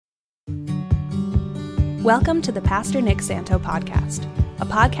Welcome to the Pastor Nick Santo podcast, a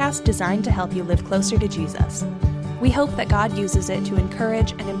podcast designed to help you live closer to Jesus. We hope that God uses it to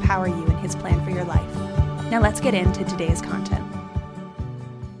encourage and empower you in His plan for your life. Now let's get into today's content.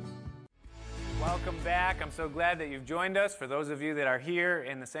 Welcome back. I'm so glad that you've joined us. For those of you that are here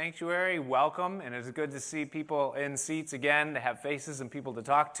in the sanctuary, welcome. And it's good to see people in seats again, to have faces and people to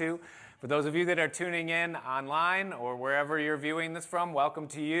talk to. For those of you that are tuning in online or wherever you're viewing this from, welcome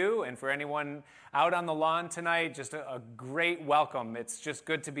to you. And for anyone out on the lawn tonight, just a great welcome. It's just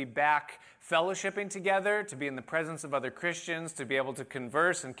good to be back fellowshipping together, to be in the presence of other Christians, to be able to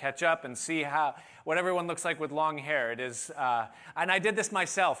converse and catch up and see what everyone looks like with long hair. It is, and I did this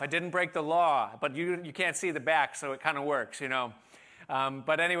myself. I didn't break the law, but you can't see the back, so it kind of works, you know.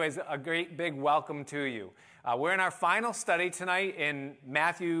 But anyways, a great big welcome to you. We're in our final study tonight in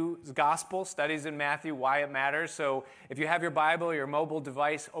Matthew's Gospel, Studies in Matthew, Why It Matters. So if you have your Bible or your mobile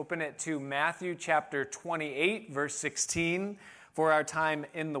device, open it to Matthew chapter 28, verse 16 for our time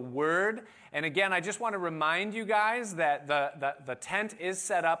in the Word. And again, I just want to remind you guys that the tent is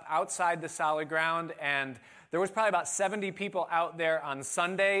set up outside the solid ground, and there was probably about 70 people out there on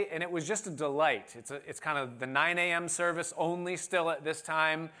Sunday, and it was just a delight. It's kind of the 9 a.m. service only still at this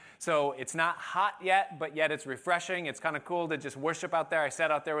time, so it's not hot yet, but yet it's refreshing. It's kind of cool to just worship out there. I sat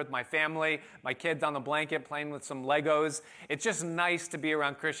out there with my family, my kids on the blanket playing with some Legos. It's just nice to be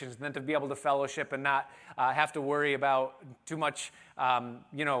around Christians and then to be able to fellowship and not have to worry about too much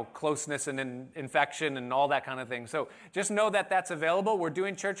closeness and infection and all that kind of thing. So just know that that's available. We're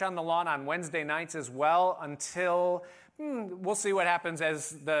doing Church on the Lawn on Wednesday nights as well until, we'll see what happens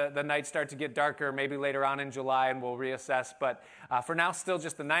as the nights start to get darker, maybe later on in July, and we'll reassess. But for now, still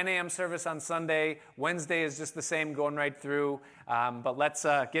just the 9 a.m. service on Sunday. Wednesday is just the same, going right through. But let's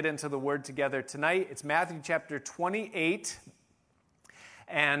get into the Word together tonight. It's Matthew chapter 28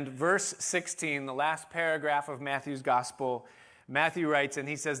 and verse 16, the last paragraph of Matthew's Gospel. Matthew writes, and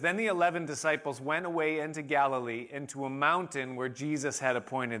he says, "Then the 11 disciples went away into Galilee, into a mountain where Jesus had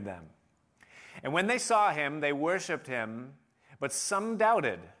appointed them. And when they saw him, they worshipped him, but some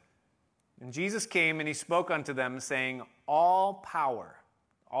doubted. And Jesus came and he spoke unto them, saying, All power,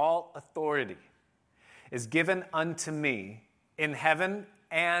 all authority is given unto me in heaven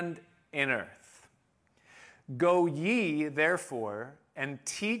and in earth. Go ye, therefore, and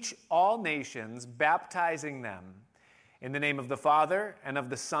teach all nations, baptizing them in the name of the Father, and of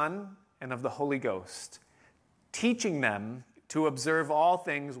the Son, and of the Holy Ghost, teaching them to observe all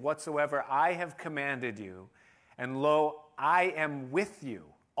things whatsoever I have commanded you. And lo, I am with you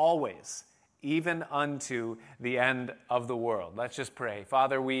always, even unto the end of the world." Let's just pray.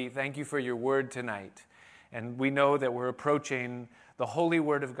 Father, we thank you for your word tonight. And we know that we're approaching the holy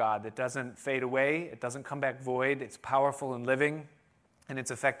word of God that doesn't fade away. It doesn't come back void. It's powerful and living, and it's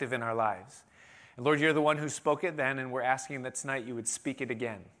effective in our lives. And Lord, you're the one who spoke it then, and we're asking that tonight you would speak it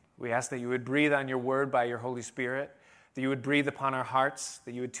again. We ask that you would breathe on your word by your Holy Spirit, that you would breathe upon our hearts,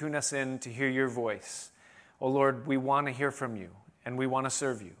 that you would tune us in to hear your voice. Oh Lord, we want to hear from you, and we want to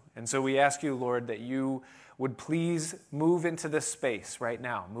serve you. And so we ask you, Lord, that you would please move into this space right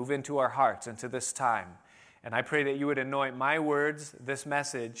now, move into our hearts, into this time. And I pray that you would anoint my words, this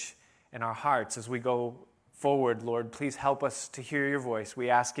message, in our hearts as we go forward. Lord, please help us to hear your voice. We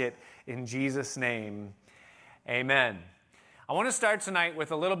ask it in Jesus' name. Amen. I want to start tonight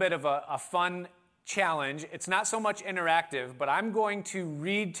with a little bit of a fun challenge. It's not so much interactive, but I'm going to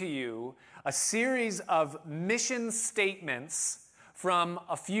read to you a series of mission statements from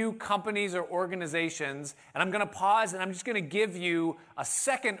a few companies or organizations, and I'm going to pause and I'm just going to give you a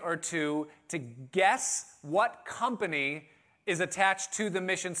second or two to guess what company is attached to the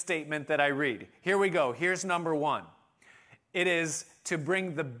mission statement that I read. Here we go. Here's number one. It is to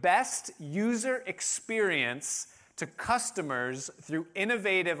bring the best user experience to customers through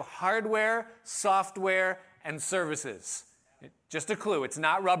innovative hardware, software, and services. Just a clue, it's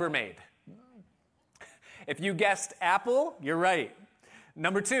not Rubbermaid. If you guessed Apple, you're right.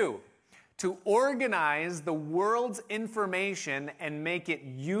 Number two, to organize the world's information and make it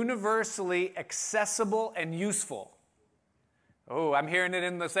universally accessible and useful. Oh, I'm hearing it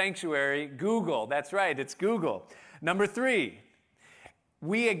in the sanctuary. Google, that's right, it's Google. Number three,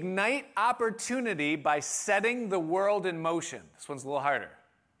 we ignite opportunity by setting the world in motion. This one's a little harder.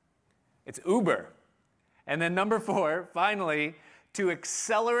 It's Uber. And then number four, finally, to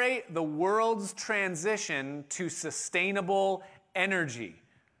accelerate the world's transition to sustainable energy.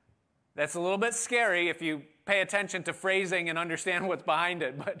 That's a little bit scary if you pay attention to phrasing and understand what's behind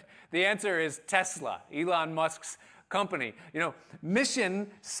it, but the answer is Tesla, Elon Musk's company.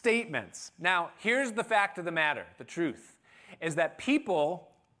 Mission statements. Now, here's the fact of the matter, the truth, is that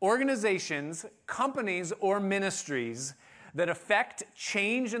people organizations, companies, or ministries that affect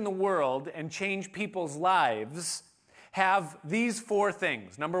change in the world and change people's lives have these four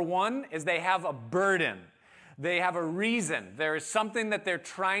things. Number one is they have a burden. They have a reason. There is something that they're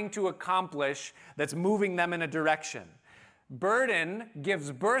trying to accomplish that's moving them in a direction. Burden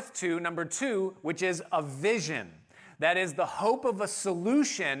gives birth to, number two, which is a vision. That is the hope of a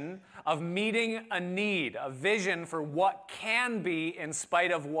solution of meeting a need, a vision for what can be in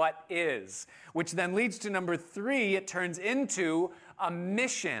spite of what is, which then leads to number three, it turns into a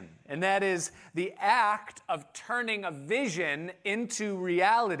mission, and that is the act of turning a vision into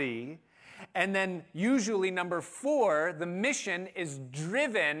reality. And then usually number four, the mission is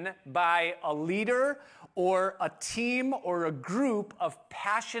driven by a leader or a team or a group of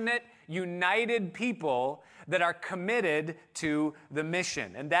passionate, united people that are committed to the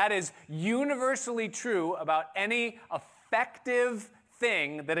mission. And that is universally true about any effective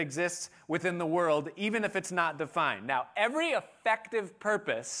thing that exists within the world, even if it's not defined. Now, every effective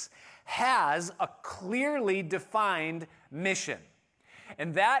purpose has a clearly defined mission.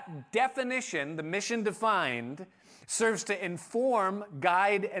 And that definition, the mission defined, serves to inform,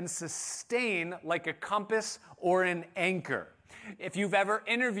 guide, and sustain like a compass or an anchor. If you've ever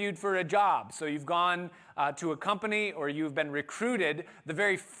interviewed for a job, so you've gone to a company or you've been recruited, the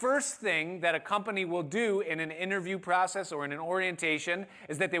very first thing that a company will do in an interview process or in an orientation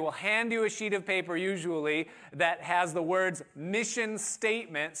is that they will hand you a sheet of paper usually that has the words mission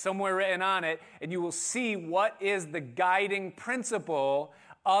statement somewhere written on it, and you will see what is the guiding principle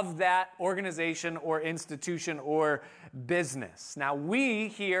of that organization or institution or business. Now, we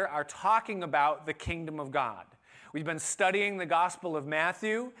here are talking about the kingdom of God. We've been studying the Gospel of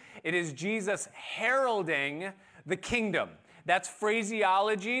Matthew. It is Jesus heralding the kingdom. That's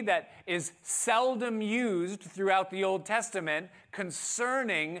phraseology that is seldom used throughout the Old Testament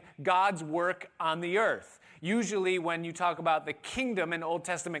concerning God's work on the earth. Usually when you talk about the kingdom in Old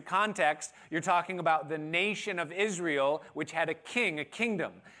Testament context, you're talking about the nation of Israel, which had a king, a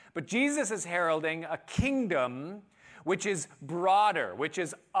kingdom. But Jesus is heralding a kingdom which is broader, which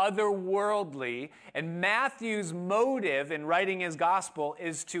is otherworldly. And Matthew's motive in writing his gospel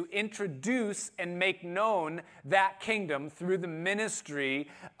is to introduce and make known that kingdom through the ministry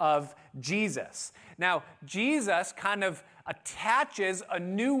of Jesus. Now, Jesus kind of attaches a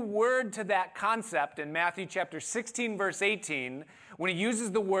new word to that concept in Matthew chapter 16, verse 18, when he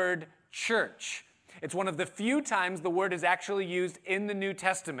uses the word church. It's one of the few times the word is actually used in the New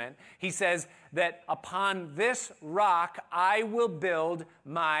Testament. He says that upon this rock I will build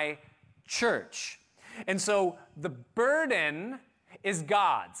my church. And so the burden is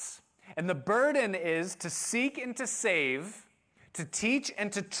God's. And the burden is to seek and to save, to teach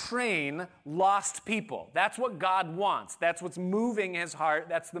and to train lost people. That's what God wants. That's what's moving his heart.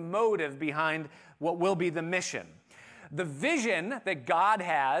 That's the motive behind what will be the mission. The vision that God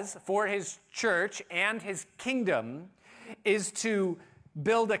has for his church and his kingdom is to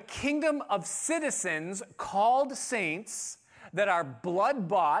build a kingdom of citizens called saints that are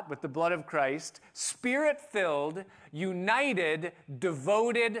blood-bought with the blood of Christ, spirit-filled, united,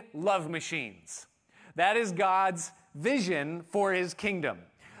 devoted love machines. That is God's vision for his kingdom.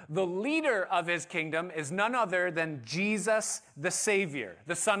 The leader of his kingdom is none other than Jesus the Savior,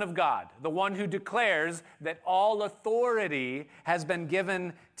 the Son of God, the one who declares that all authority has been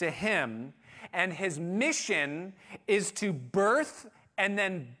given to him, and his mission is to birth and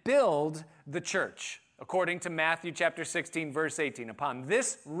then build the church, according to Matthew chapter 16, verse 18. Upon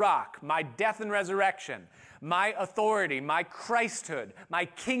this rock, my death and resurrection, my authority, my Christhood, my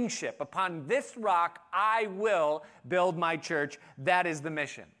kingship, upon this rock I will build my church. That is the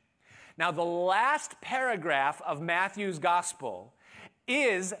mission. Now, the last paragraph of Matthew's gospel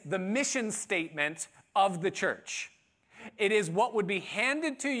is the mission statement of the church. It is what would be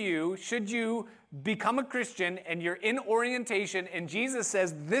handed to you should you become a Christian and you're in orientation and Jesus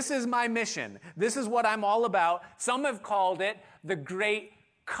says, this is my mission. This is what I'm all about. Some have called it the Great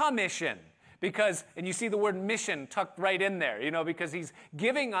Commission. Because, and you see the word mission tucked right in there, because he's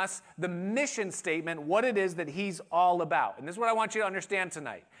giving us the mission statement, what it is that he's all about. And this is what I want you to understand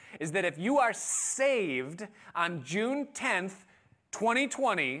tonight, is that if you are saved on June 10th,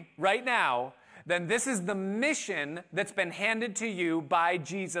 2020, right now, then this is the mission that's been handed to you by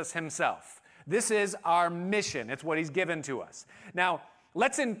Jesus himself. This is our mission. It's what he's given to us. Now,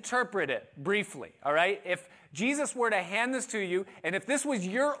 let's interpret it briefly, all right? If Jesus were to hand this to you, and if this was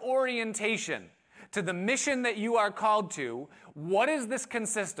your orientation to the mission that you are called to, what does this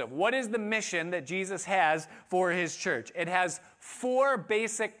consist of? What is the mission that Jesus has for his church? It has 4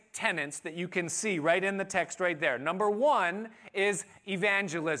 basic tenets that you can see right in the text right there. Number 1 is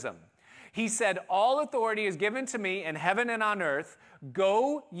evangelism. He said, all authority is given to me in heaven and on earth.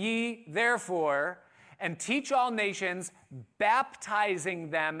 Go ye therefore and teach all nations,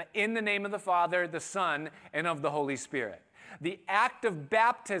 baptizing them in the name of the Father, the Son, and of the Holy Spirit. The act of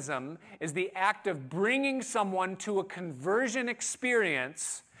baptism is the act of bringing someone to a conversion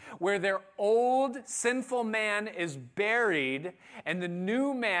experience where their old sinful man is buried and the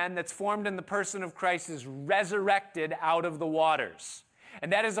new man that's formed in the person of Christ is resurrected out of the waters.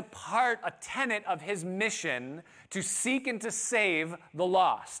 And that is a tenet of his mission to seek and to save the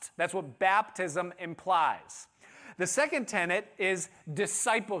lost. That's what baptism implies. The second tenet is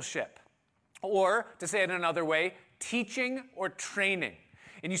discipleship, or to say it another way, teaching or training.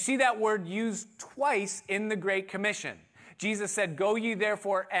 And you see that word used twice in the Great Commission. Jesus said, go ye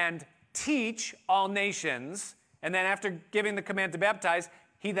therefore and teach all nations. And then after giving the command to baptize,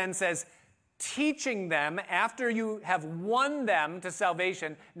 he then says, teaching them, after you have won them to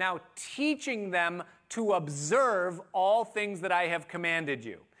salvation, now teaching them to observe all things that I have commanded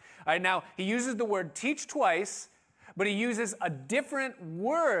you. All right, now, he uses the word teach twice, but he uses a different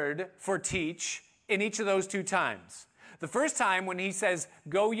word for teach in each of those 2 times. The first time when he says,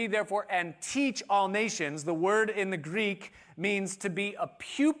 go ye therefore and teach all nations, the word in the Greek means to be a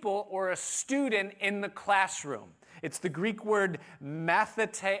pupil or a student in the classroom. It's the Greek word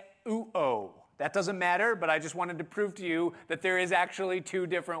matheteuo. That doesn't matter, but I just wanted to prove to you that there is actually 2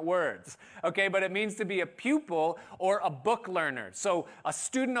 different words. Okay, but it means to be a pupil or a book learner. So a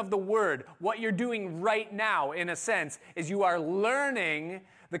student of the word, what you're doing right now, in a sense, is you are learning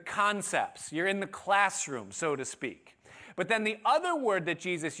the concepts. You're in the classroom, so to speak. But then the other word that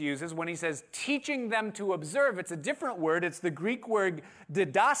Jesus uses when he says teaching them to observe, it's a different word. It's the Greek word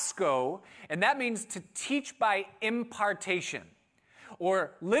didasko, and that means to teach by impartation,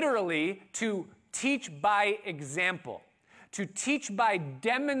 or literally to teach by example, to teach by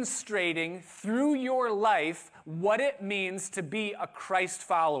demonstrating through your life what it means to be a Christ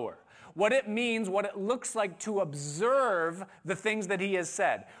follower. What it means, what it looks like to observe the things that he has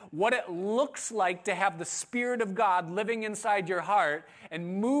said. What it looks like to have the Spirit of God living inside your heart and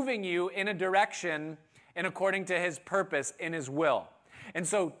moving you in a direction and according to his purpose in his will. And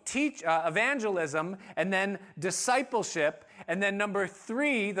so evangelism, and then discipleship, and then number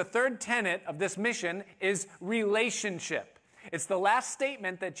 3, the third tenet of this mission is relationship. It's the last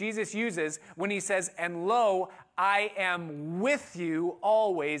statement that Jesus uses when he says, and lo, I am with you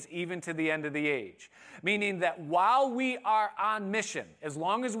always, even to the end of the age. Meaning that while we are on mission, as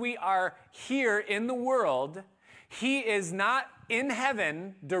long as we are here in the world, he is not in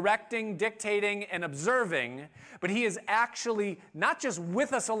heaven directing, dictating, and observing, but he is actually not just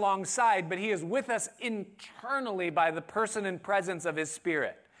with us alongside, but he is with us internally by the person and presence of his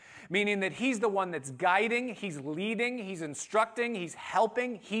Spirit. Meaning that he's the one that's guiding, he's leading, he's instructing, he's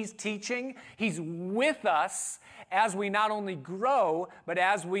helping, he's teaching. He's with us as we not only grow, but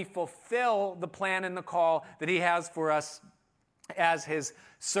as we fulfill the plan and the call that he has for us as his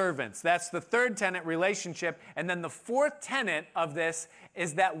servants. That's the third tenet, relationship. And then the fourth tenet of this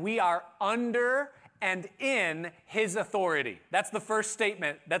is that we are under and in his authority. That's the first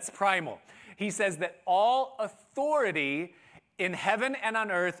statement. That's primal. He says that all authority in heaven and on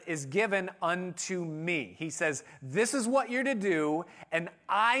earth is given unto me. He says, this is what you're to do, and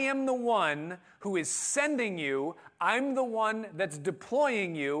I am the one who is sending you. I'm the one that's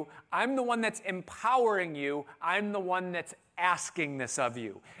deploying you. I'm the one that's empowering you. I'm the one that's asking this of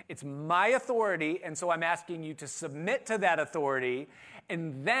you. It's my authority, and so I'm asking you to submit to that authority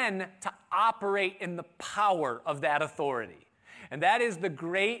and then to operate in the power of that authority. And that is the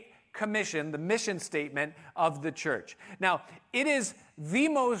Great Commission, the mission statement of the church. Now, it is the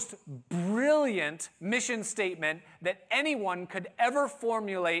most brilliant mission statement that anyone could ever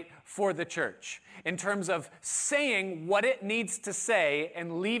formulate for the church in terms of saying what it needs to say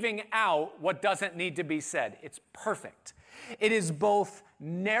and leaving out what doesn't need to be said. It's perfect. It is both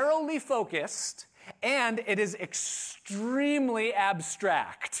narrowly focused and it is extremely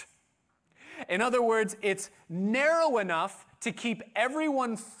abstract. In other words, it's narrow enough to keep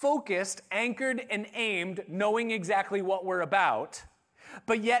everyone focused, anchored, and aimed, knowing exactly what we're about,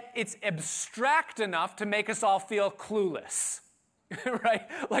 but yet it's abstract enough to make us all feel clueless, right?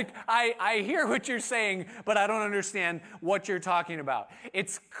 Like, I hear what you're saying, but I don't understand what you're talking about.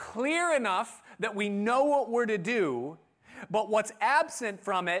 It's clear enough that we know what we're to do, but what's absent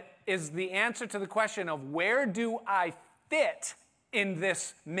from it is the answer to the question of where do I fit in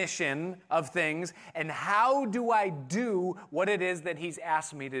this mission of things, and how do I do what it is that he's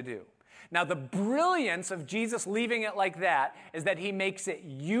asked me to do? Now, the brilliance of Jesus leaving it like that is that he makes it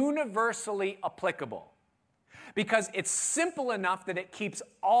universally applicable, because it's simple enough that it keeps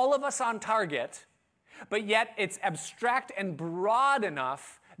all of us on target, but yet it's abstract and broad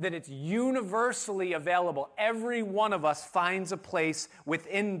enough that it's universally available. Every one of us finds a place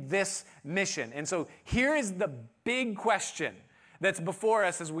within this mission. And so here is the big question that's before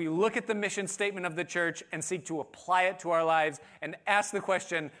us as we look at the mission statement of the church and seek to apply it to our lives and ask the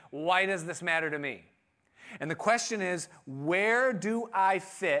question, why does this matter to me? And the question is, where do I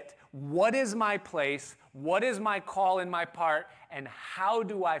fit? What is my place? What is my call and my part? And how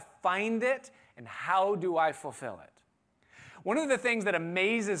do I find it? And how do I fulfill it? One of the things that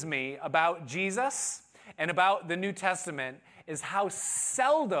amazes me about Jesus and about the New Testament is how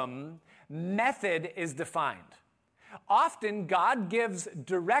seldom method is defined. Often God gives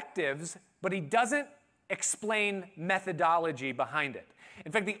directives, but he doesn't explain methodology behind it.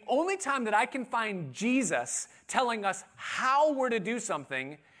 In fact, the only time that I can find Jesus telling us how we're to do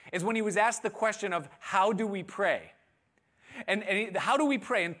something is when he was asked the question of, how do we pray? And how do we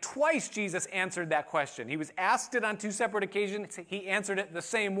pray? And twice Jesus answered that question. He was asked it on two separate occasions. He answered it the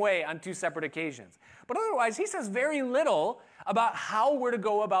same way on two separate occasions. But otherwise, he says very little about how we're to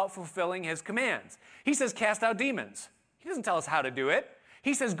go about fulfilling his commands. He says, cast out demons. He doesn't tell us how to do it.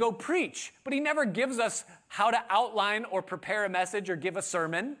 He says, go preach. But he never gives us how to outline or prepare a message or give a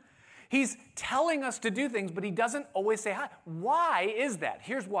sermon. He's telling us to do things, but he doesn't always say how. Why is that?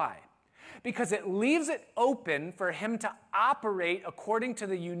 Here's why. Because it leaves it open for him to operate according to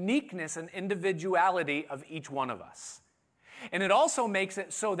the uniqueness and individuality of each one of us. And it also makes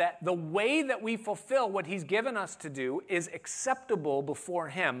it so that the way that we fulfill what he's given us to do is acceptable before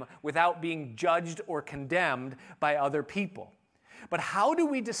him without being judged or condemned by other people. But how do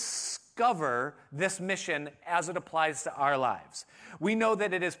we discover this mission as it applies to our lives? We know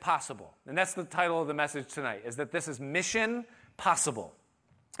that it is possible. And that's the title of the message tonight, is that this is Mission Possible.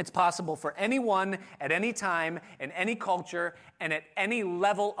 It's possible for anyone at any time, in any culture, and at any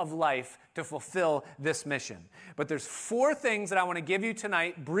level of life to fulfill this mission. But there's 4 things that I want to give you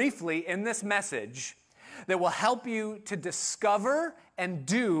tonight briefly in this message that will help you to discover and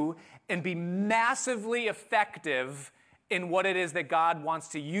do and be massively effective in what it is that God wants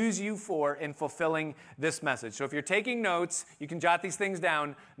to use you for in fulfilling this message. So if you're taking notes, you can jot these things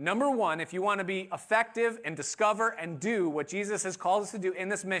down. Number 1, if you want to be effective and discover and do what Jesus has called us to do in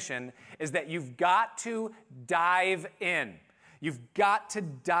this mission, is that you've got to dive in. You've got to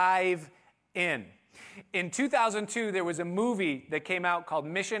dive in. In 2002, there was a movie that came out called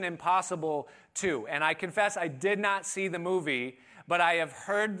Mission Impossible 2. And I confess I did not see the movie, but I have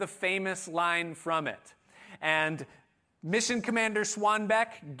heard the famous line from it. And Mission Commander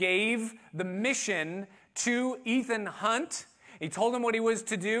Swanbeck gave the mission to Ethan Hunt. He told him what he was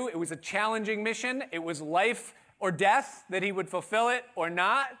to do. It was a challenging mission. It was life or death that he would fulfill it or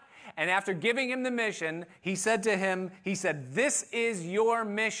not. And after giving him the mission, he said to him, this is your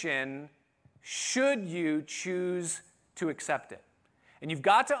mission should you choose to accept it. And you've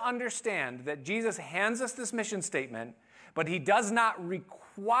got to understand that Jesus hands us this mission statement, but he does not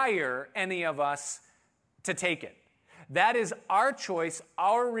require any of us to take it. That is our choice,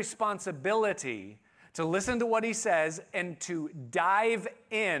 our responsibility to listen to what he says and to dive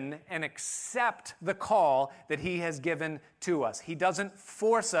in and accept the call that he has given to us. He doesn't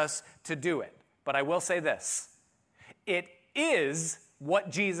force us to do it. But I will say this. It is what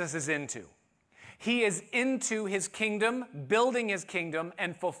Jesus is into. He is into his kingdom, building his kingdom,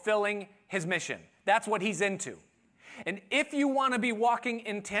 and fulfilling his mission. That's what he's into. And if you want to be walking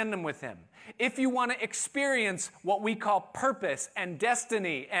in tandem with him, if you want to experience what we call purpose and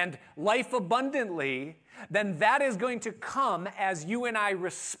destiny and life abundantly, then that is going to come as you and I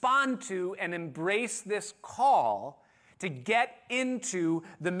respond to and embrace this call to get into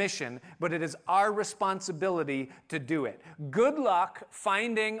the mission, but it is our responsibility to do it. Good luck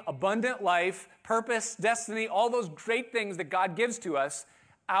finding abundant life, purpose, destiny, all those great things that God gives to us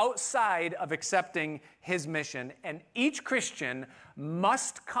outside of accepting his mission. And each Christian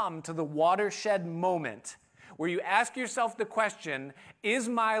must come to the watershed moment where you ask yourself the question, is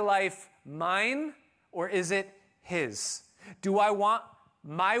my life mine or is it his? Do I want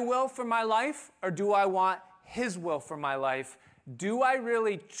my will for my life or do I want his will for my life? Do I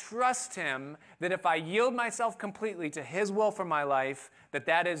really trust him that if I yield myself completely to his will for my life,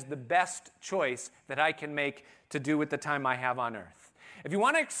 that is the best choice that I can make to do with the time I have on earth? If you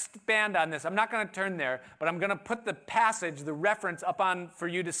want to expand on this, I'm not going to turn there, but I'm going to put the passage, the reference up on for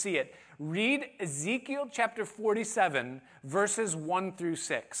you to see it. Read Ezekiel chapter 47, verses 1 through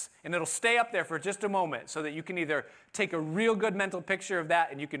 6. And it'll stay up there for just a moment so that you can either take a real good mental picture of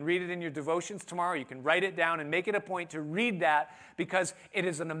that and you can read it in your devotions tomorrow. You can write it down and make it a point to read that because it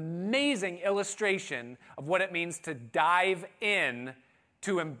is an amazing illustration of what it means to dive in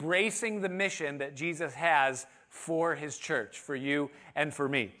to embracing the mission that Jesus has for his church, for you and for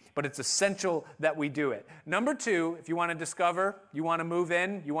me. But it's essential that we do it. Number 2, if you want to discover, you want to move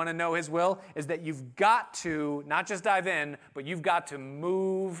in, you want to know his will, is that you've got to not just dive in, but you've got to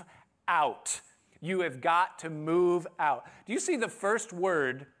move out. You have got to move out. Do you see the first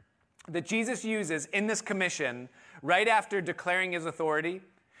word that Jesus uses in this commission right after declaring his authority?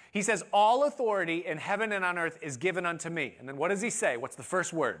 He says, all authority in heaven and on earth is given unto me. And then what does he say? What's the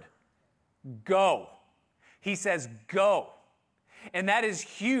first word? Go. He says, go. And that is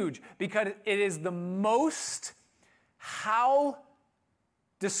huge because it is the most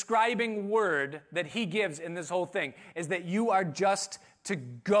describing word that he gives in this whole thing is that you are just to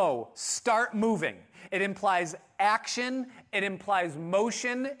go. Start moving. It implies action. It implies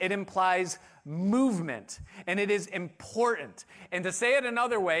motion. It implies movement. And it is important. And to say it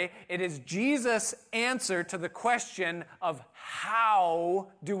another way, it is Jesus' answer to the question of how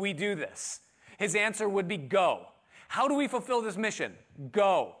do we do this? His answer would be go. How do we fulfill this mission?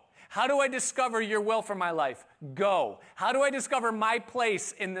 Go. How do I discover your will for my life? Go. How do I discover my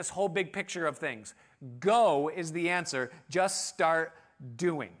place in this whole big picture of things? Go is the answer. Just start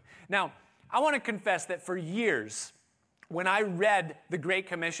doing. Now, I want to confess that for years, when I read the Great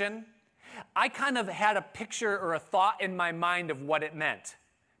Commission, I kind of had a picture or a thought in my mind of what it meant.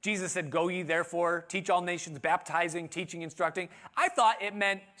 Jesus said, go ye therefore, teach all nations, baptizing, teaching, instructing. I thought it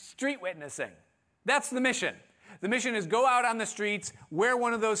meant street witnessing. That's the mission. The mission is go out on the streets, wear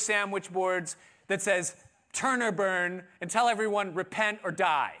one of those sandwich boards that says turn or burn, and tell everyone repent or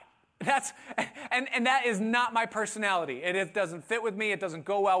die. And that is not my personality. It doesn't fit with me. It doesn't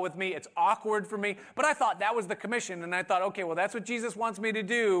go well with me. It's awkward for me. But I thought that was the commission, and I thought, okay, well, that's what Jesus wants me to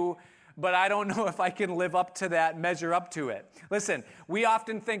do, but I don't know if I can live up to that, measure up to it. Listen, we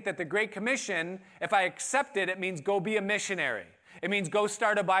often think that the Great Commission, if I accept it, it means go be a missionary. It means go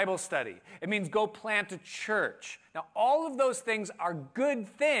start a Bible study. It means go plant a church. Now, all of those things are good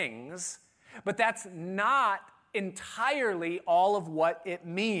things, but that's not entirely all of what it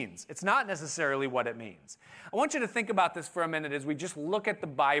means. It's not necessarily what it means. I want you to think about this for a minute as we just look at the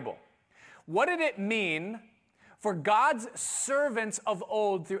Bible. What did it mean for God's servants of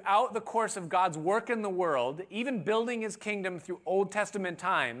old throughout the course of God's work in the world, even building his kingdom through Old Testament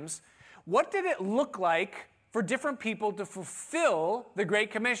times? What did it look like for different people to fulfill the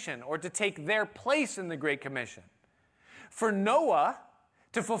Great Commission or to take their place in the Great Commission? For Noah,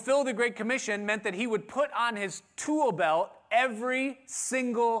 to fulfill the Great Commission meant that he would put on his tool belt every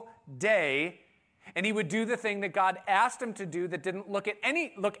single day, and he would do the thing that God asked him to do that didn't look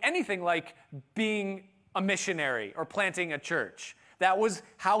anything like being a missionary or planting a church. That was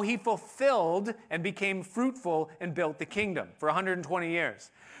how he fulfilled and became fruitful and built the kingdom for 120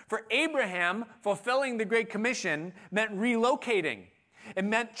 years. For Abraham, fulfilling the Great Commission meant relocating. It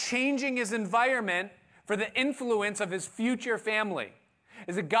meant changing his environment for the influence of his future family.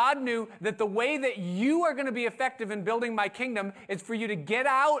 Is that God knew that the way that you are going to be effective in building my kingdom is for you to get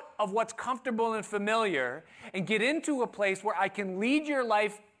out of what's comfortable and familiar and get into a place where I can lead your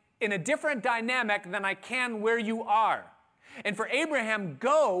life in a different dynamic than I can where you are. And for Abraham,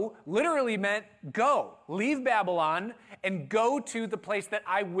 go literally meant go. Leave Babylon and go to the place that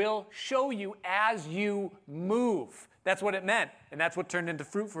I will show you as you move. That's what it meant. And that's what turned into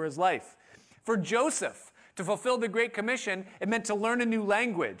fruit for his life. For Joseph, to fulfill the Great Commission, it meant to learn a new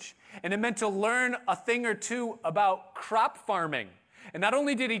language. And it meant to learn a thing or two about crop farming. And not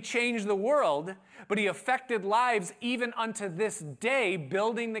only did he change the world, but he affected lives even unto this day,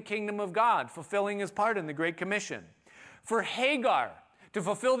 building the kingdom of God, fulfilling his part in the Great Commission. For Hagar, to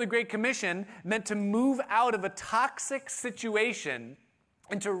fulfill the Great Commission meant to move out of a toxic situation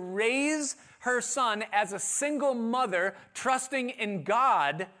and to raise her son as a single mother, trusting in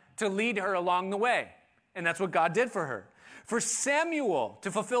God to lead her along the way. And that's what God did for her. For Samuel,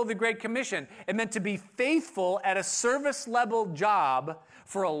 to fulfill the Great Commission, it meant to be faithful at a service-level job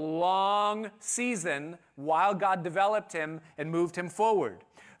for a long season while God developed him and moved him forward.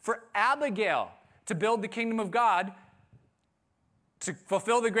 For Abigail, to build the kingdom of God, to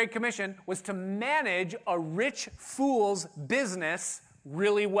fulfill the Great Commission, was to manage a rich fool's business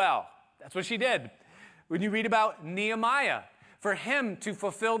really well. That's what she did. When you read about Nehemiah, For him to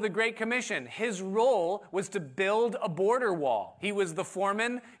fulfill the Great Commission, his role was to build a border wall. He was the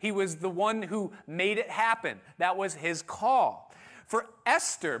foreman. He was the one who made it happen. That was his call. For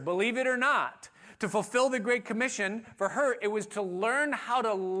Esther, believe it or not, to fulfill the Great Commission, for her, it was to learn how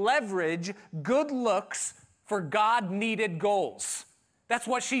to leverage good looks for God-needed goals. That's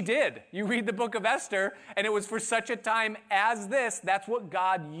what she did. You read the book of Esther, and it was for such a time as this. That's what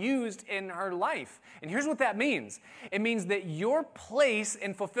God used in her life. And here's what that means. It means that your place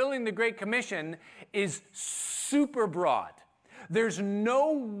in fulfilling the Great Commission is super broad. There's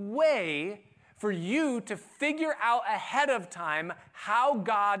no way for you to figure out ahead of time how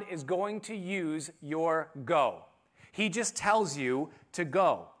God is going to use your go. He just tells you to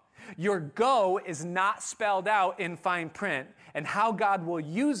go. Your go is not spelled out in fine print, and how God will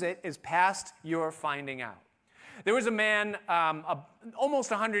use it is past your finding out. There was a man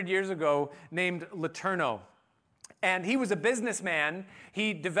almost 100 years ago named Letourneau, and he was a businessman.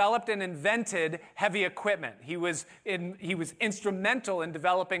 He developed and invented heavy equipment. He was instrumental in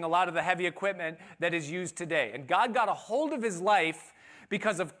developing a lot of the heavy equipment that is used today. And God got a hold of his life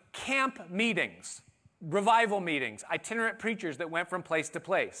because of camp meetings, revival meetings, itinerant preachers that went from place to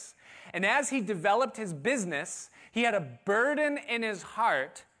place. And as he developed his business, he had a burden in his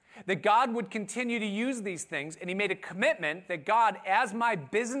heart that God would continue to use these things, and he made a commitment that God, as my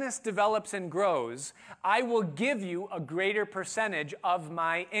business develops and grows, I will give you a greater percentage of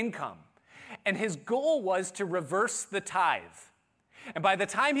my income. And his goal was to reverse the tithe. And by the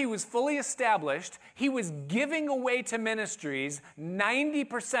time he was fully established, he was giving away to ministries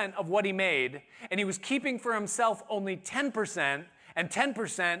 90% of what he made, and he was keeping for himself only 10%, and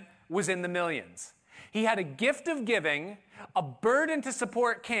 10% was in the millions. He had a gift of giving, a burden to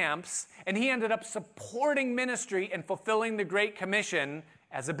support camps, and he ended up supporting ministry and fulfilling the Great Commission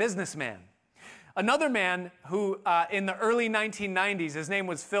as a businessman. Another man who, in the early 1990s, his name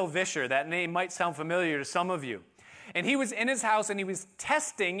was Phil Vischer. That name might sound familiar to some of you. And he was in his house and he was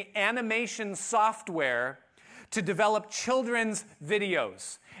testing animation software to develop children's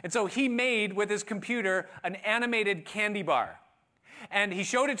videos. And so he made, with his computer, an animated candy bar. And he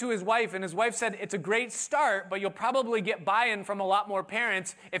showed it to his wife, and his wife said, it's a great start, but you'll probably get buy-in from a lot more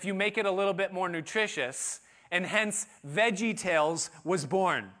parents if you make it a little bit more nutritious. And hence, VeggieTales was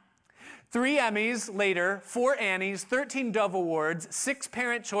born. 3 Emmys later, 4 Annies, 13 Dove Awards, 6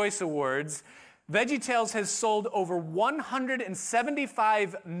 Parent Choice Awards, VeggieTales has sold over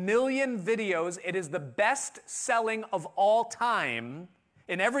 175 million videos. It is the best-selling of all time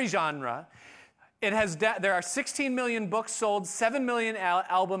in every genre. There are 16 million books sold, 7 million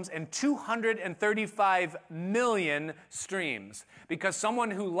albums, and 235 million streams. Because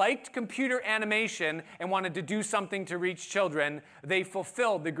someone who liked computer animation and wanted to do something to reach children, they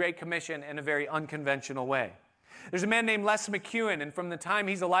fulfilled the Great Commission in a very unconventional way. There's a man named Les McEwen, and from the time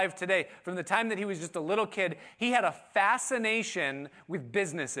he's alive today, from the time that he was just a little kid, he had a fascination with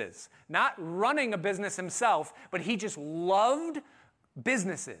businesses. Not running a business himself, but he just loved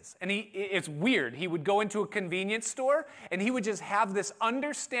businesses. And it's weird. He would go into a convenience store and he would just have this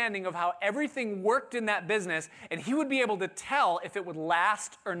understanding of how everything worked in that business, and he would be able to tell if it would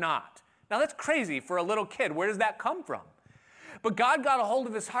last or not. Now that's crazy for a little kid. Where does that come from? But God got a hold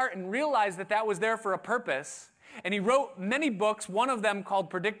of his heart and realized that that was there for a purpose. And he wrote many books, one of them called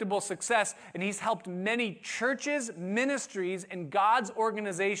Predictable Success, and he's helped many churches, ministries, and God's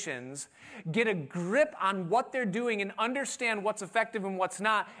organizations get a grip on what they're doing and understand what's effective and what's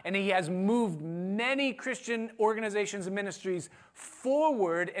not. And he has moved many Christian organizations and ministries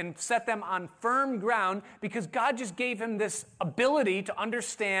forward and set them on firm ground because God just gave him this ability to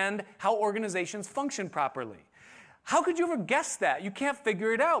understand how organizations function properly. How could you ever guess that? You can't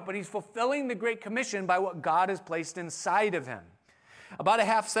figure it out, but he's fulfilling the Great Commission by what God has placed inside of him. About a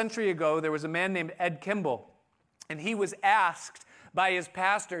half century ago, there was a man named Ed Kimball, and he was asked by his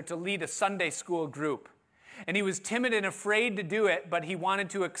pastor to lead a Sunday school group. And he was timid and afraid to do it, but he wanted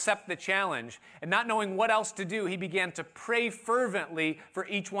to accept the challenge. And not knowing what else to do, he began to pray fervently for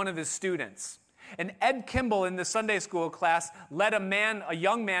each one of his students. And Ed Kimball in the Sunday school class led a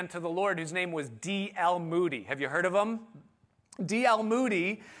young man to the Lord whose name was D.L. Moody. Have you heard of him? D.L.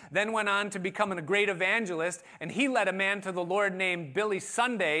 Moody then went on to become a great evangelist, and he led a man to the Lord named Billy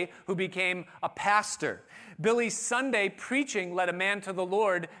Sunday, who became a pastor. Billy Sunday preaching led a man to the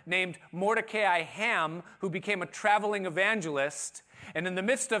Lord named Mordecai Ham, who became a traveling evangelist. And in the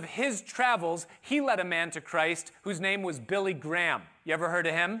midst of his travels, he led a man to Christ whose name was Billy Graham. You ever heard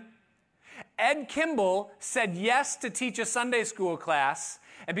of him? Ed Kimball said yes to teach a Sunday school class,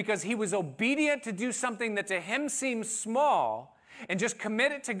 and because he was obedient to do something that to him seemed small and just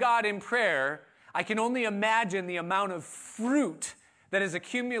commit it to God in prayer, I can only imagine the amount of fruit that is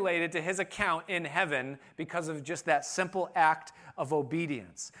accumulated to his account in heaven because of just that simple act of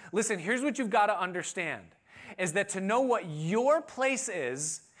obedience. Listen, here's what you've got to understand, is that to know what your place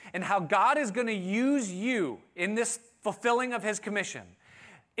is and how God is going to use you in this fulfilling of his commission,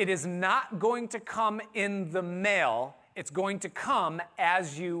 it is not going to come in the mail. It's going to come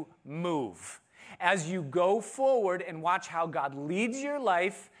as you move, as you go forward and watch how God leads your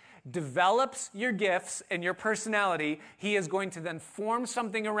life, develops your gifts and your personality. He is going to then form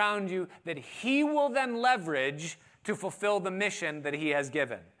something around you that he will then leverage to fulfill the mission that he has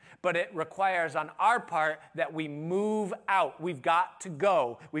given. But it requires on our part that we move out. We've got to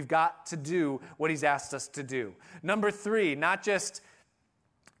go. We've got to do what he's asked us to do. Number 3, not just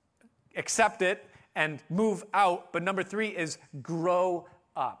accept it and move out, but number 3 is grow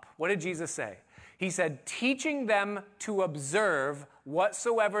up. What did Jesus say? He said, teaching them to observe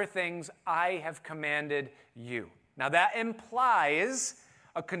whatsoever things I have commanded you. Now that implies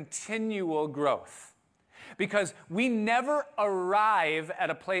a continual growth, because we never arrive at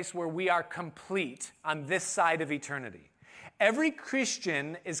a place where we are complete on this side of eternity. Every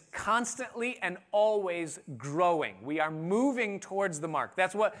Christian is constantly and always growing. We are moving towards the mark.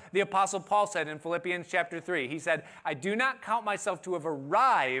 That's what the Apostle Paul said in Philippians chapter 3. He said, I do not count myself to have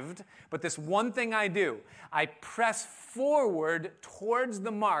arrived, but this one thing I do. I press forward towards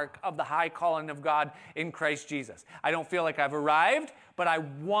the mark of the high calling of God in Christ Jesus. I don't feel like I've arrived, but I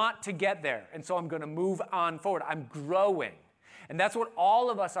want to get there. And so I'm going to move on forward. I'm growing. And that's what all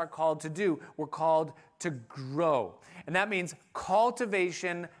of us are called to do. We're called to grow. And that means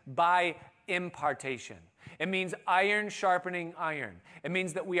cultivation by impartation. It means iron sharpening iron. It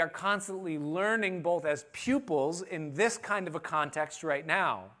means that we are constantly learning both as pupils in this kind of a context right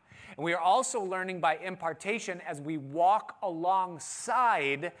now, and we are also learning by impartation as we walk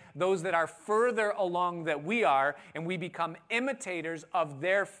alongside those that are further along than we are, and we become imitators of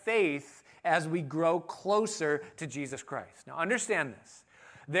their faith as we grow closer to Jesus Christ. Now understand this.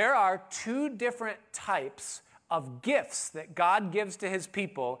 There are 2 different types of gifts that God gives to his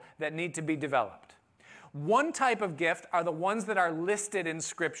people that need to be developed. One type of gift are the ones that are listed in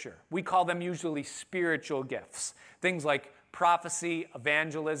Scripture. We call them usually spiritual gifts. Things like prophecy,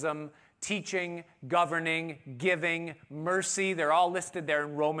 evangelism, teaching, governing, giving, mercy. They're all listed there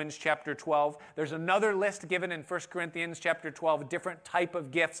in Romans chapter 12. There's another list given in 1 Corinthians chapter 12, a different type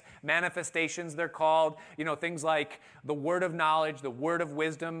of gifts, manifestations they're called. Things like the word of knowledge, the word of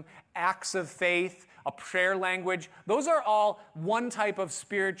wisdom, acts of faith, a prayer language. Those are all one type of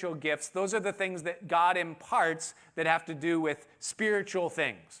spiritual gifts. Those are the things that God imparts that have to do with spiritual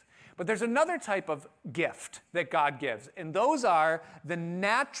things. But there's another type of gift that God gives, and those are the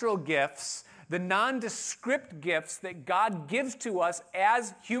natural gifts, the nondescript gifts that God gives to us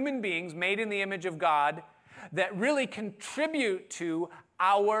as human beings made in the image of God that really contribute to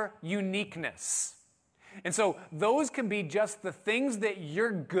our uniqueness. And so those can be just the things that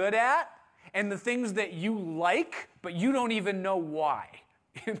you're good at and the things that you like, but you don't even know why.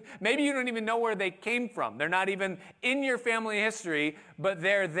 Maybe you don't even know where they came from. They're not even in your family history, but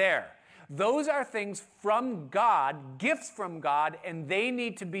they're there. Those are things from God, gifts from God, and they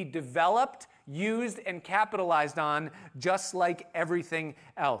need to be developed, used, and capitalized on just like everything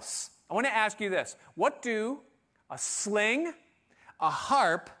else. I want to ask you this. What do a sling, a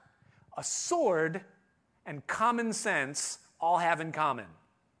harp, a sword, and common sense all have in common?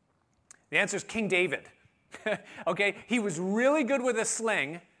 The answer is King David. Okay, he was really good with a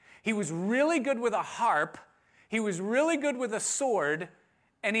sling, he was really good with a harp, he was really good with a sword,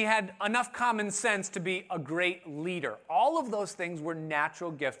 and he had enough common sense to be a great leader. All of those things were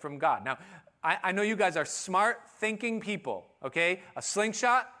natural gifts from God. Now, I know you guys are smart, thinking people, okay? A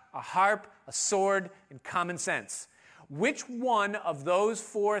slingshot, a harp, a sword, and common sense. Which one of those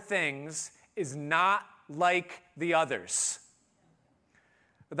 4 things is not like the others?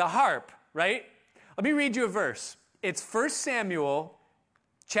 The harp, right? Let me read you a verse. It's 1 Samuel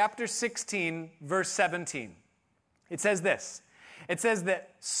chapter 16, verse 17. It says this. It says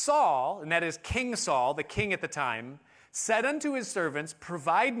that Saul, and that is King Saul, the king at the time, said unto his servants,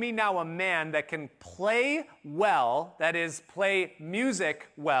 provide me now a man that can play well, that is, play music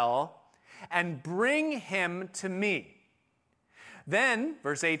well, and bring him to me. Then,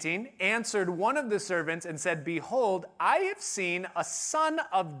 verse 18, answered one of the servants and said, behold, I have seen a son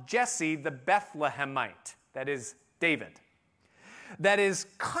of Jesse the Bethlehemite, that is David, that is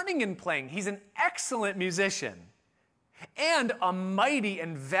cunning in playing. He's an excellent musician and a mighty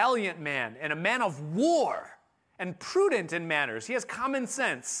and valiant man and a man of war and prudent in manners. He has common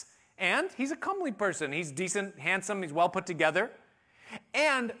sense and he's a comely person. He's decent, handsome, he's well put together,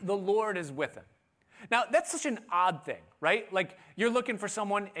 and the Lord is with him. Now, that's such an odd thing, right? Like, you're looking for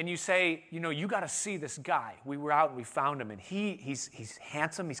someone and you say, you got to see this guy. We were out and we found him, and he's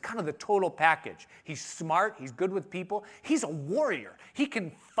handsome. He's kind of the total package. He's smart. He's good with people. He's a warrior. He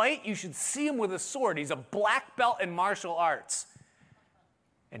can fight. You should see him with a sword. He's a black belt in martial arts.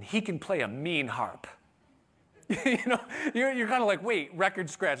 And he can play a mean harp. You're kind of like, wait, record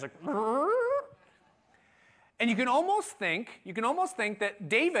scratch, like, and you can almost think that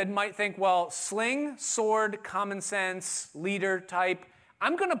David might think, well, sling, sword, common sense, leader type,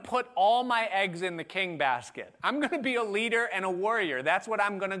 I'm going to put all my eggs in the king basket. I'm going to be a leader and a warrior. That's what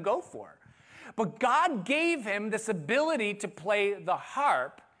I'm going to go for. But God gave him this ability to play the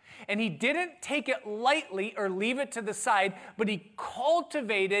harp, and he didn't take it lightly or leave it to the side, but he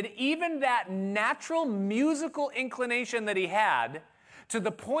cultivated even that natural musical inclination that he had to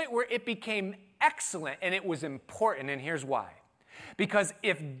the point where it became excellent, and it was important, and here's why. Because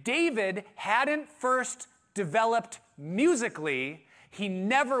if David hadn't first developed musically, he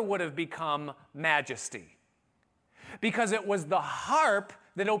never would have become majesty. Because it was the harp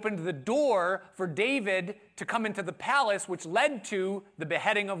that opened the door for David to come into the palace, which led to the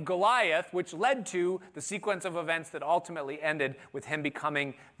beheading of Goliath, which led to the sequence of events that ultimately ended with him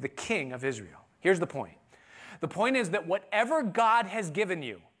becoming the king of Israel. Here's the point. The point is that whatever God has given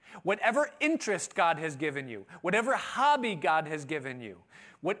you, whatever interest God has given you, whatever hobby God has given you,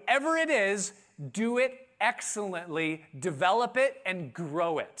 whatever it is, do it excellently, develop it, and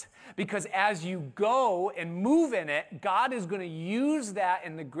grow it. Because as you go and move in it, God is going to use that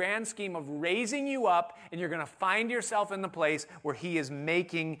in the grand scheme of raising you up, and you're going to find yourself in the place where He is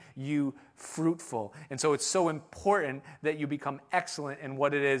making you fruitful. And so it's so important that you become excellent in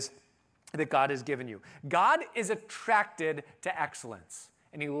what it is that God has given you. God is attracted to excellence.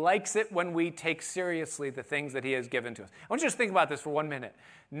 And He likes it when we take seriously the things that He has given to us. I want you to think about this for 1 minute.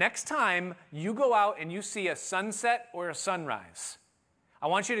 Next time you go out and you see a sunset or a sunrise, I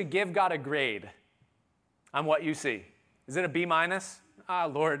want you to give God a grade on what you see. Is it a B minus?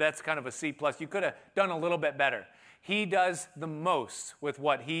 Lord, that's kind of a C plus. You could have done a little bit better. He does the most with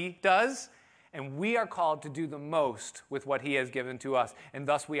what He does, and we are called to do the most with what He has given to us. And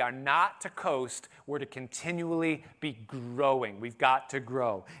thus we are not to coast, we're to continually be growing. We've got to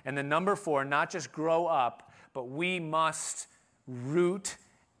grow. And then number 4, not just grow up, but we must root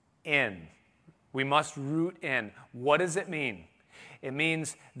in. We must root in. What does it mean? It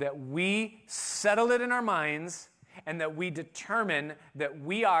means that we settle it in our minds and that we determine that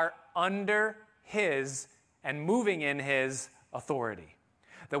we are under His and moving in His authority.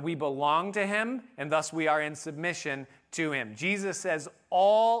 That we belong to Him, and thus we are in submission to Him. Jesus says,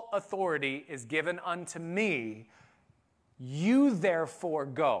 all authority is given unto me. You therefore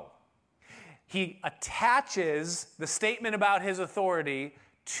go. He attaches the statement about His authority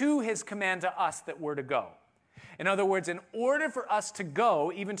to His command to us that we're to go. In other words, in order for us to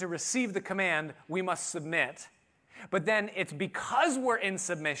go, even to receive the command, we must submit. But then it's because we're in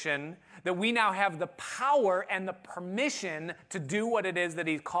submission that we now have the power and the permission to do what it is that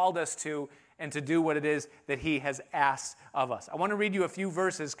He's called us to and to do what it is that He has asked of us. I want to read you a few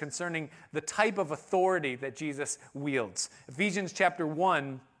verses concerning the type of authority that Jesus wields. Ephesians chapter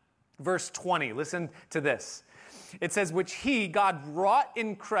 1, verse 20. Listen to this. It says, which He, God, wrought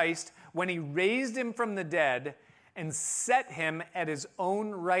in Christ when He raised Him from the dead and set Him at His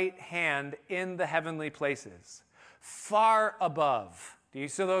own right hand in the heavenly places, far above. Do you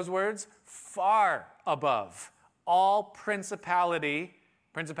see those words? Far above all principality.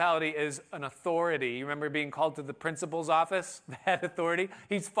 Principality is an authority. You remember being called to the principal's office? That authority.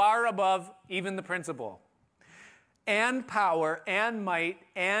 He's far above even the principal. And power and might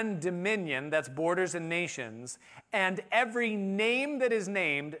and dominion, that's borders and nations, and every name that is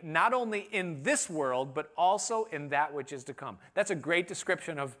named, not only in this world, but also in that which is to come. That's a great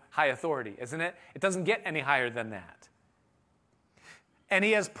description of high authority, isn't it? It doesn't get any higher than that. And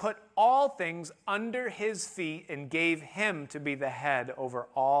He has put all things under His feet and gave Him to be the head over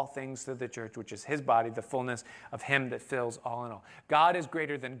all things to the church, which is His body, the fullness of Him that fills all in all. God is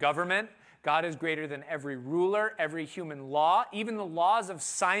greater than government. God is greater than every ruler, every human law, even the laws of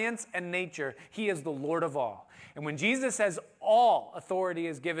science and nature. He is the Lord of all. And when Jesus says all authority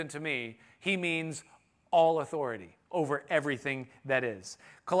is given to me, He means all authority over everything that is.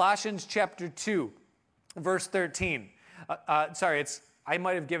 Colossians chapter 2, verse 13. I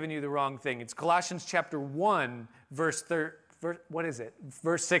might have given you the wrong thing. It's Colossians chapter 1, verse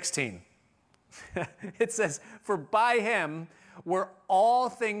 16. It says, for by Him were all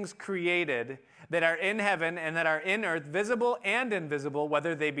things created that are in heaven and that are in earth, visible and invisible,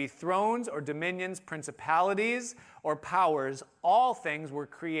 whether they be thrones or dominions, principalities or powers. All things were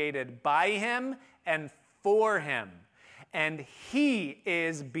created by Him and for him. And he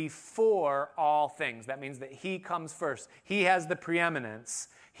is before all things. That means that he comes first. He has the preeminence.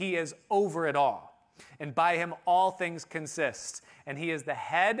 He is over it all. And by him all things consist. And he is the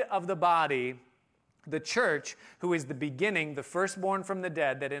head of the body, the church, who is the beginning, the firstborn from the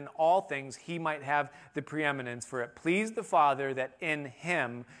dead, that in all things he might have the preeminence. For it pleased the Father that in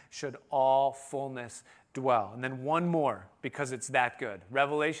him should all fullness dwell. And then one more, because it's that good.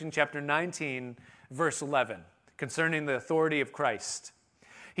 Revelation chapter 19, verse 11, concerning the authority of Christ.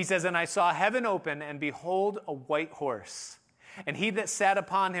 He says, "And I saw heaven open, and behold, a white horse. And he that sat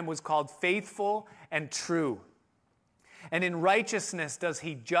upon him was called Faithful and True. And in righteousness does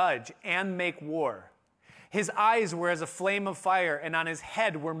he judge and make war. His eyes were as a flame of fire, and on his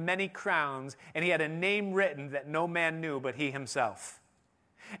head were many crowns, and he had a name written that no man knew but he himself.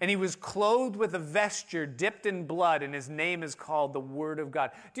 And he was clothed with a vesture dipped in blood, and his name is called the Word of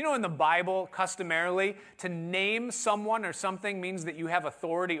God." Do you know in the Bible, customarily, to name someone or something means that you have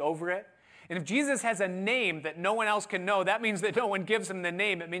authority over it? And if Jesus has a name that no one else can know, that means that no one gives him the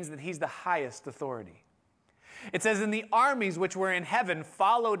name. It means that he's the highest authority. It says, "And the armies which were in heaven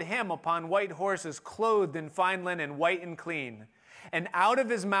followed him upon white horses, clothed in fine linen, white and clean. And out of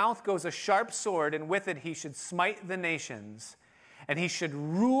his mouth goes a sharp sword, and with it he should smite the nations. And he should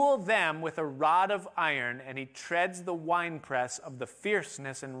rule them with a rod of iron, and he treads the winepress of the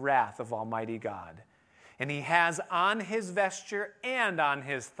fierceness and wrath of Almighty God. And he has on his vesture and on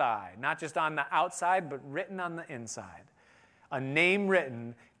his thigh," not just on the outside, but written on the inside, "a name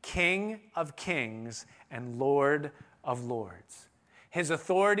written, King of Kings and Lord of Lords." His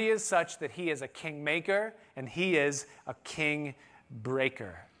authority is such that he is a king maker and he is a king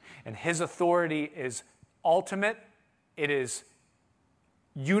breaker. And his authority is ultimate, it is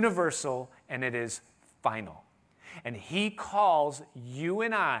universal, and it is final. And he calls you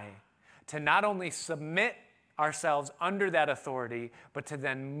and I to not only submit ourselves under that authority, but to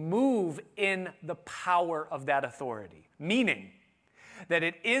then move in the power of that authority. Meaning that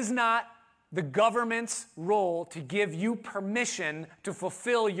it is not the government's role to give you permission to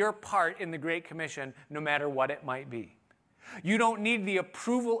fulfill your part in the Great Commission, no matter what it might be. You don't need the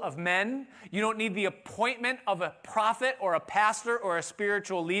approval of men. You don't need the appointment of a prophet or a pastor or a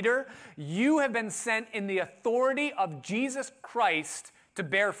spiritual leader. You have been sent in the authority of Jesus Christ to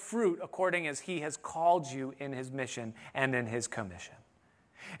bear fruit according as he has called you in his mission and in his commission.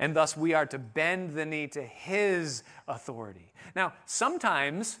 And thus we are to bend the knee to his authority. Now,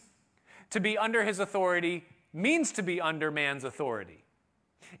 sometimes to be under his authority means to be under man's authority.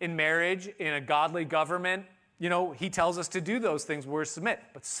 In marriage, in a godly government, he tells us to do those things, we're submit.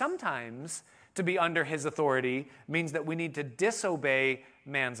 But sometimes to be under his authority means that we need to disobey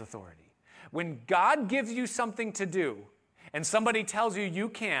man's authority. When God gives you something to do and somebody tells you you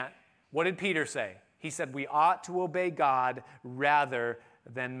can't, what did Peter say? He said we ought to obey God rather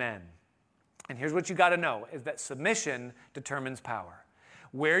than men. And here's what you got to know, is that submission determines power.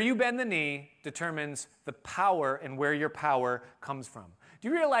 Where you bend the knee determines the power and where your power comes from. Do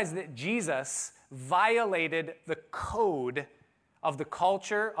you realize that Jesus violated the code of the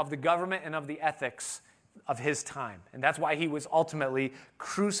culture, of the government, and of the ethics of his time? And that's why he was ultimately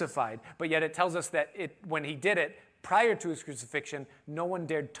crucified. But yet it tells us that when he did it, prior to his crucifixion, no one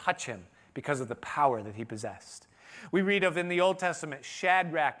dared touch him because of the power that he possessed. We read of in the Old Testament,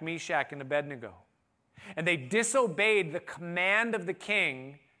 Shadrach, Meshach, and Abednego. And they disobeyed the command of the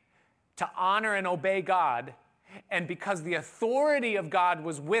king to honor and obey God. And because the authority of God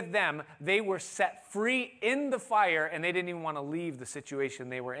was with them, they were set free in the fire, and they didn't even want to leave the situation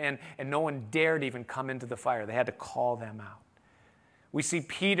they were in, and no one dared even come into the fire. They had to call them out. We see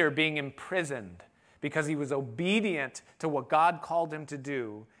Peter being imprisoned because he was obedient to what God called him to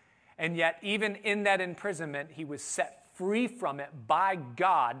do, and yet even in that imprisonment, he was set free from it by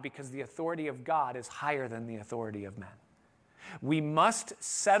God because the authority of God is higher than the authority of men. We must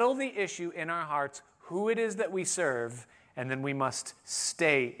settle the issue in our hearts who it is that we serve, and then we must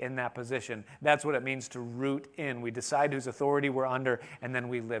stay in that position. That's what it means to root in. We decide whose authority we're under, and then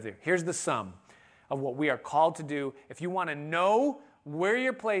we live there. Here's the sum of what we are called to do. If you want to know where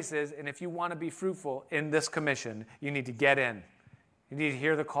your place is, and if you want to be fruitful in this commission, you need to get in. You need to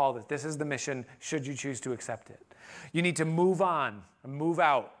hear the call that this is the mission, should you choose to accept it. You need to move on, move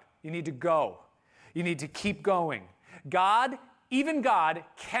out. You need to go. You need to keep going. Even God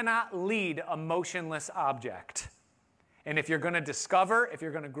cannot lead a motionless object. And if you're going to discover, if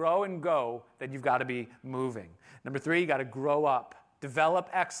you're going to grow and go, then you've got to be moving. Number 3, you got to grow up. Develop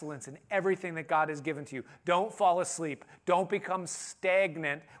excellence in everything that God has given to you. Don't fall asleep. Don't become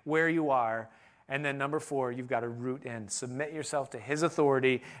stagnant where you are. And then number 4, you've got to root in. Submit yourself to his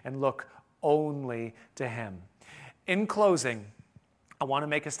authority and look only to him. In closing, I want to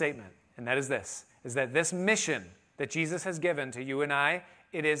make a statement, and that is this, is that this mission that Jesus has given to you and I,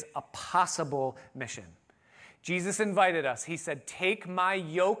 it is a possible mission. Jesus invited us. He said, "Take my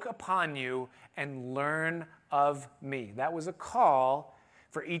yoke upon you and learn of me." That was a call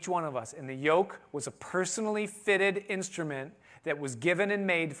for each one of us. And the yoke was a personally fitted instrument that was given and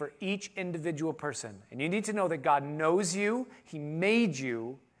made for each individual person. And you need to know that God knows you. He made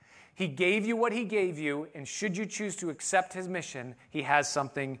you. He gave you what he gave you. And should you choose to accept his mission, he has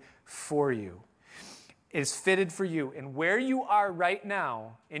something for you. It is fitted for you. And where you are right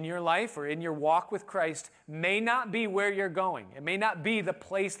now in your life or in your walk with Christ may not be where you're going. It may not be the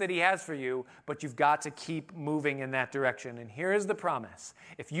place that he has for you, but you've got to keep moving in that direction. And here is the promise.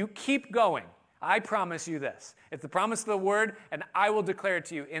 If you keep going, I promise you this. It's the promise of the word, and I will declare it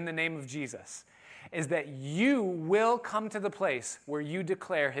to you in the name of Jesus, is that you will come to the place where you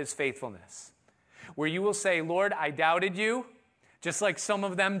declare his faithfulness, where you will say, "Lord, I doubted you, just like some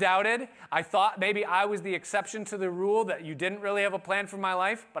of them doubted. I thought maybe I was the exception to the rule, that you didn't really have a plan for my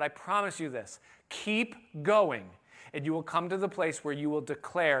life, but I promise you this, keep going, and you will come to the place where you will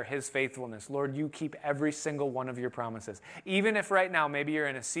declare his faithfulness. Lord, you keep every single one of your promises. Even if right now maybe you're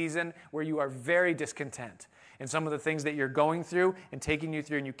in a season where you are very discontent in some of the things that you're going through and taking you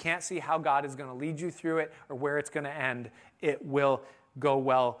through, and you can't see how God is going to lead you through it or where it's going to end, it will go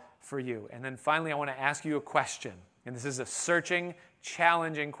well for you. And then finally, I want to ask you a question. And this is a searching,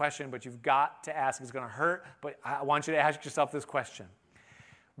 challenging question, but you've got to ask. It's going to hurt, but I want you to ask yourself this question.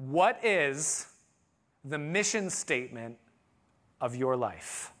 What is the mission statement of your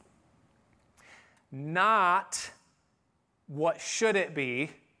life? Not what should it be,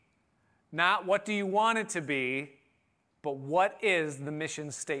 not what do you want it to be, but what is the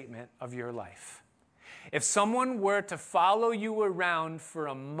mission statement of your life? If someone were to follow you around for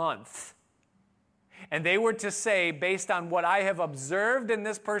a month, and they were to say, based on what I have observed in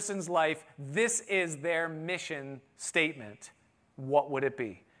this person's life, this is their mission statement, what would it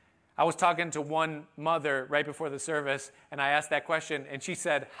be? I was talking to one mother right before the service, and I asked that question, and she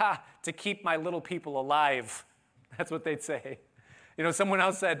said, to keep my little people alive. That's what they'd say. You know, someone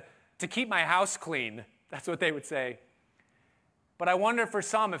else said, to keep my house clean. That's what they would say. But I wonder for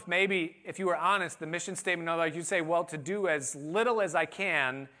some, if you were honest, the mission statement of life, you'd say, well, to do as little as I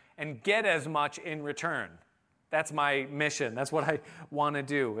can and get as much in return. That's my mission. That's what I want to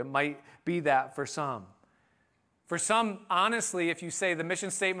do. It might be that for some. For some, honestly, if you say the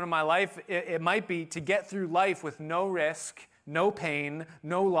mission statement of my life, it might be to get through life with no risk, no pain,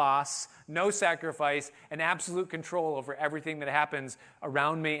 no loss, no sacrifice, and absolute control over everything that happens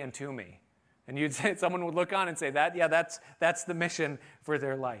around me and to me. And you'd say, someone would look on and say, that's the mission for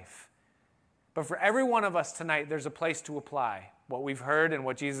their life. But for every one of us tonight, there's a place to apply what we've heard and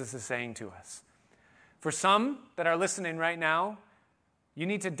what Jesus is saying to us. For some that are listening right now, you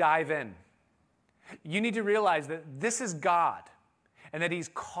need to dive in. You need to realize that this is God and that he's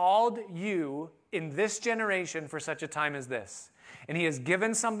called you in this generation for such a time as this. And he has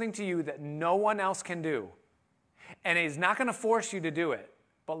given something to you that no one else can do. And he's not going to force you to do it.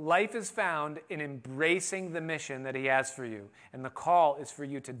 But life is found in embracing the mission that he has for you. And the call is for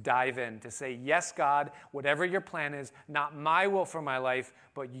you to dive in, to say, yes, God, whatever your plan is, not my will for my life,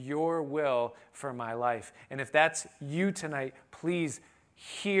 but your will for my life. And if that's you tonight, please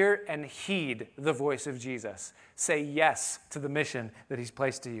hear and heed the voice of Jesus. Say yes to the mission that he's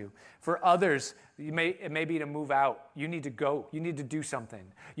placed to you. For others, it may be to move out. You need to go. You need to do something.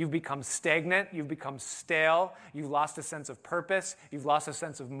 You've become stagnant. You've become stale. You've lost a sense of purpose. You've lost a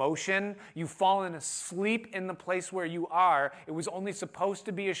sense of motion. You've fallen asleep in the place where you are. It was only supposed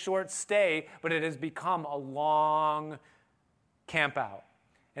to be a short stay, but it has become a long camp out.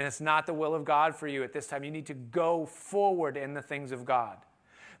 And it's not the will of God for you at this time. You need to go forward in the things of God.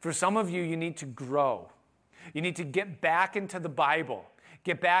 For some of you, you need to grow. You need to get back into the Bible.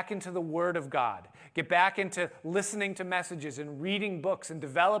 Get back into the Word of God. Get back into listening to messages and reading books and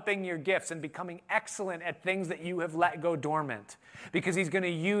developing your gifts and becoming excellent at things that you have let go dormant. Because he's going to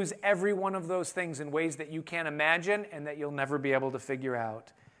use every one of those things in ways that you can't imagine and that you'll never be able to figure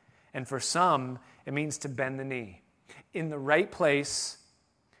out. And for some, it means to bend the knee in the right place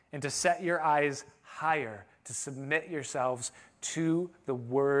and to set your eyes higher, to submit yourselves to the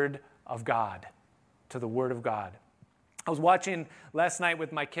Word of God. To the Word of God. I was watching last night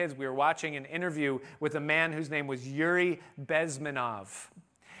with my kids. We were watching an interview with a man whose name was Yuri Bezmenov.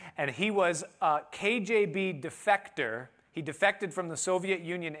 And he was a KGB defector. He defected from the Soviet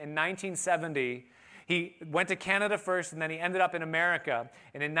Union in 1970 He went to Canada first, and then he ended up in America.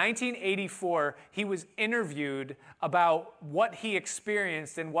 And in 1984, he was interviewed about what he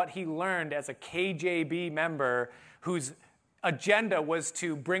experienced and what he learned as a KGB member whose agenda was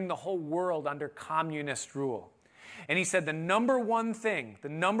to bring the whole world under communist rule. And he said the number one thing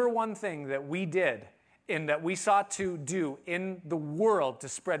that we did and that we sought to do in the world to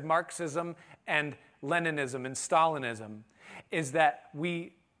spread Marxism and Leninism and Stalinism is that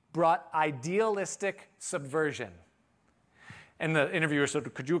we brought idealistic subversion. And the interviewer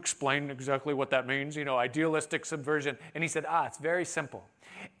said, could you explain exactly what that means? Idealistic subversion. And he said, it's very simple.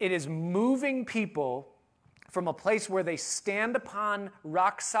 It is moving people from a place where they stand upon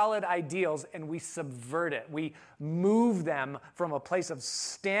rock-solid ideals and we subvert it. We move them from a place of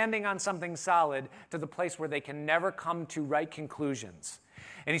standing on something solid to the place where they can never come to right conclusions.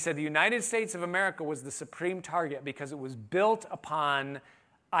 And he said the United States of America was the supreme target because it was built upon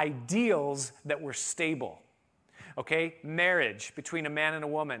ideals that were stable. Okay? Marriage between a man and a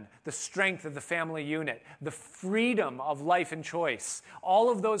woman, the strength of the family unit, the freedom of life and choice, all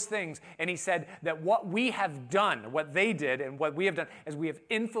of those things. And he said that what we have done, what they did and what we have done, is we have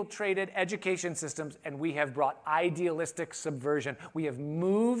infiltrated education systems and we have brought idealistic subversion. We have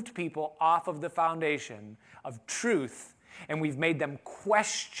moved people off of the foundation of truth and we've made them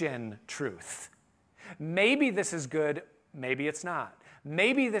question truth. Maybe this is good, maybe it's not.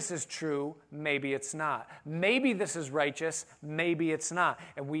 Maybe this is true, maybe it's not. Maybe this is righteous, maybe it's not.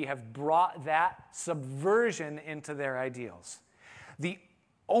 And we have brought that subversion into their ideals. The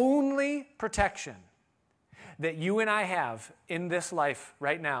only protection that you and I have in this life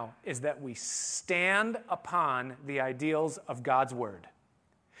right now is that we stand upon the ideals of God's Word.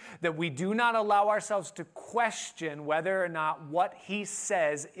 That we do not allow ourselves to question whether or not what He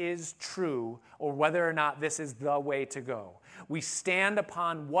says is true or whether or not this is the way to go. We stand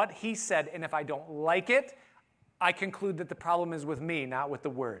upon what He said, and if I don't like it, I conclude that the problem is with me, not with the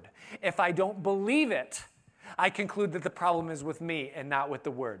Word. If I don't believe it, I conclude that the problem is with me and not with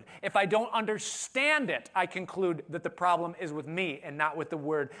the Word. If I don't understand it, I conclude that the problem is with me and not with the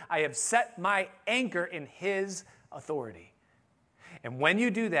Word. I have set my anchor in His authority. And when you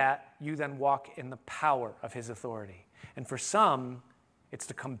do that, you then walk in the power of His authority. And for some, it's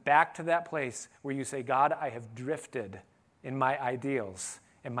to come back to that place where you say, God, I have drifted in my ideals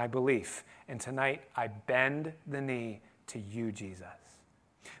and my belief. And tonight, I bend the knee to you, Jesus.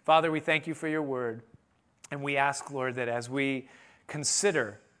 Father, we thank you for your word. And we ask, Lord, that as we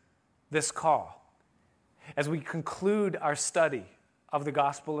consider this call, as we conclude our study of the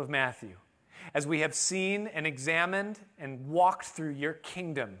Gospel of Matthew, as we have seen and examined and walked through your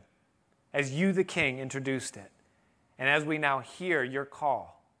kingdom as you, the King, introduced it, and as we now hear your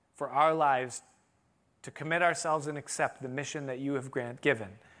call for our lives to commit ourselves and accept the mission that you have given,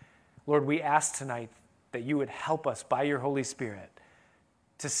 Lord, we ask tonight that you would help us by your Holy Spirit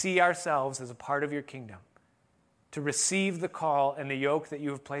to see ourselves as a part of your kingdom, to receive the call and the yoke that you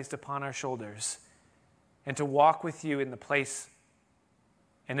have placed upon our shoulders, and to walk with you in the place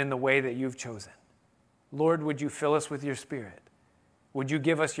and in the way that you've chosen. Lord, would you fill us with your Spirit? Would you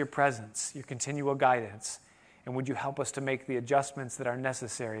give us your presence, your continual guidance, and would you help us to make the adjustments that are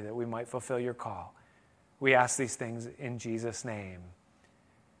necessary that we might fulfill your call? We ask these things in Jesus' name.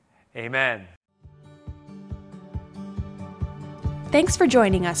 Amen. Thanks for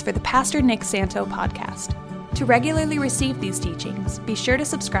joining us for the Pastor Nick Santo podcast. To regularly receive these teachings, be sure to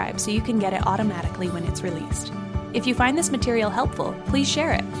subscribe so you can get it automatically when it's released. If you find this material helpful, please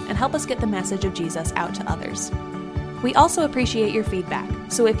share it and help us get the message of Jesus out to others. We also appreciate your feedback,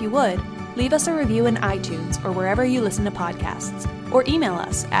 so if you would, leave us a review in iTunes or wherever you listen to podcasts, or email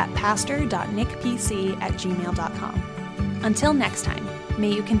us at pastor.nickpc@gmail.com. Until next time,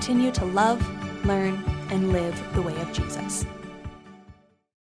 may you continue to love, learn, and live the way of Jesus.